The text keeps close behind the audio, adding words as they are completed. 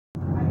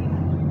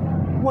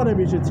What up,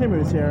 YouTube?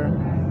 Timmers here.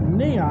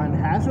 Neon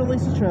has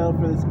released a trailer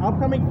for this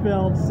upcoming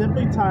film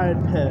simply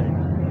titled Pig.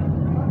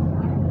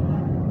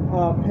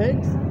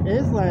 Pigs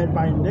is led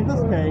by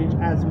Nicolas Cage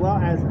as well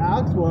as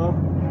Alex Wolff.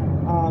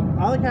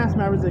 Other cast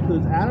members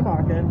include Adam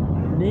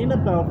Arkin, Nina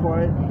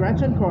Belfort,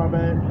 Gretchen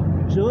Corbett,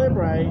 Julia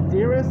Bray,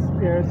 Dearest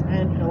Pierce,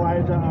 and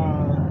Elijah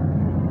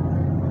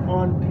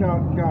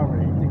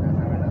Gallery. I think that's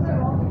how I say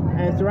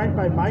it. And it's directed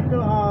by Michael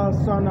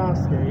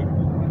Sarnowski.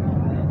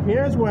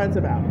 Here's what it's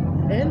about.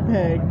 In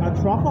Pig, a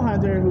truffle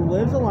hunter who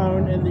lives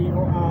alone in the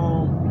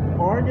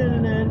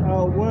Oregon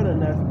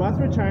wilderness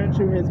must return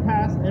to his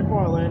past in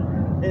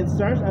Portland in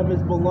search of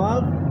his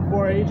beloved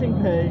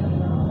foraging pig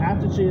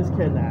after she is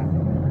kidnapped.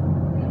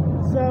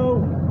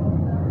 So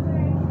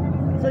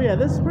yeah,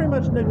 this is pretty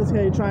much Nicolas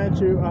Cage trying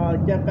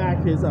to get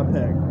back his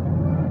pig.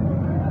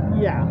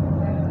 Yeah.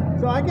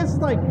 So I guess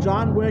it's like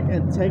John Wick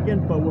and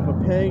Taken, but with a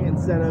pig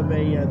instead of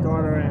a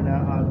daughter and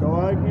a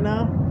dog, you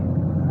know?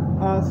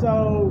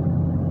 So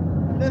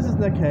this is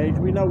Nick Cage.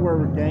 We know where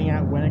we're getting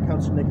at when it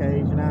comes to Nick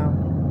Cage, you know?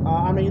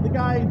 I mean, the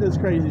guy does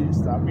crazy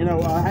stuff. You know,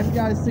 have you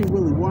guys seen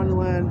Willy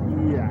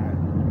Wonderland? Yeah.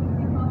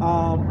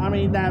 I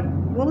mean,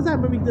 what was that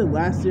movie he did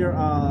last year?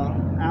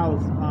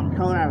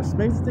 Color Out of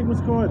Space, I think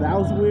was called. That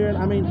was weird.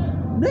 I mean,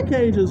 Nick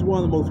Cage is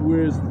one of the most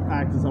weirdest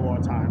actors of all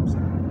times.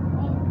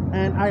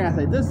 And I gotta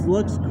say, this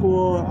looks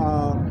cool.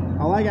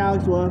 I like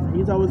Alex Wolff.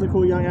 He's always a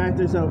cool young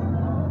actor. So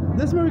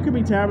this movie could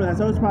be terrible.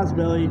 That's always a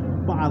possibility.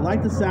 But I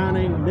like the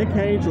sounding. Nick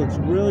Cage looks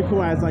really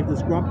cool as like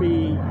this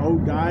grumpy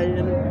old guy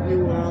in it, if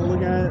you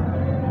look at it.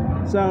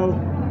 So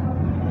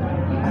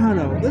I don't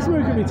know. This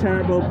movie could be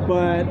terrible,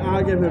 but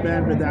I'll give it a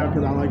benefit of the doubt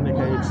because I like Nick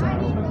Cage. So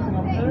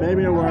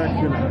maybe it'll work.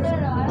 Who knows?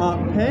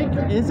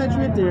 Pig is set to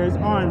hit theaters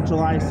on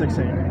July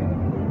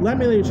 16th. Let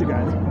me leave you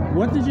guys.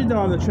 What did you do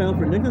on the trailer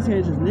for Nicolas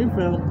Cage's new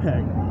film,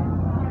 Pig?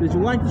 Did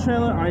you like the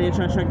trailer? Are you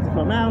trying to check the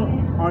film out?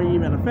 Are you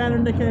even a fan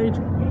of Nick Cage?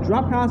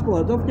 Drop comments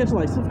below. Don't forget to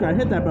like, subscribe,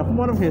 hit that bell for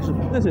more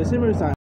notifications. This is Simmer Sign.